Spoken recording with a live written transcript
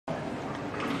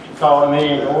Call the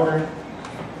meeting to order.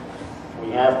 We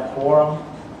have a quorum.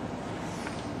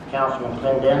 Councilman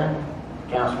Clendenin,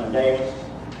 Councilman Davis,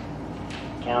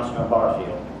 Councilman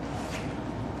Barfield.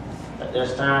 At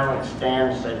this time, we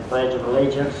stand to say the Pledge of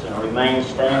Allegiance and remain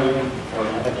standing for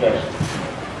the invocation.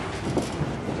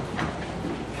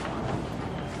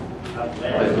 I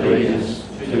pledge allegiance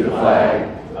to the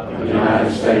flag of the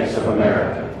United States of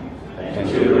America and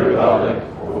to the republic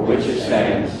for which it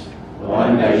stands,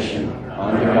 one nation,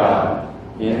 under God,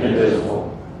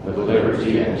 indivisible, with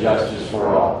liberty and justice for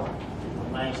all.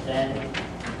 Remain standing.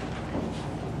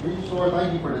 Jesus, Lord,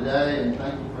 thank you for today, and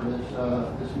thank you for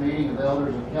this meeting of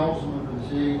elders and councilmen for the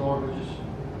city. Lord,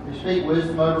 we speak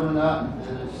wisdom over them tonight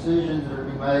and the decisions that are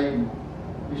being made. And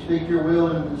we speak your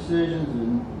will in the decisions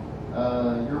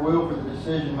and your will for the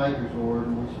decision makers, Lord.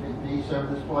 And we speak peace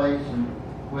over this place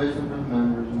and wisdom for the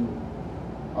members. And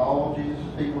all of Jesus'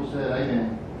 people said,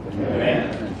 Amen.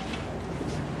 Amen.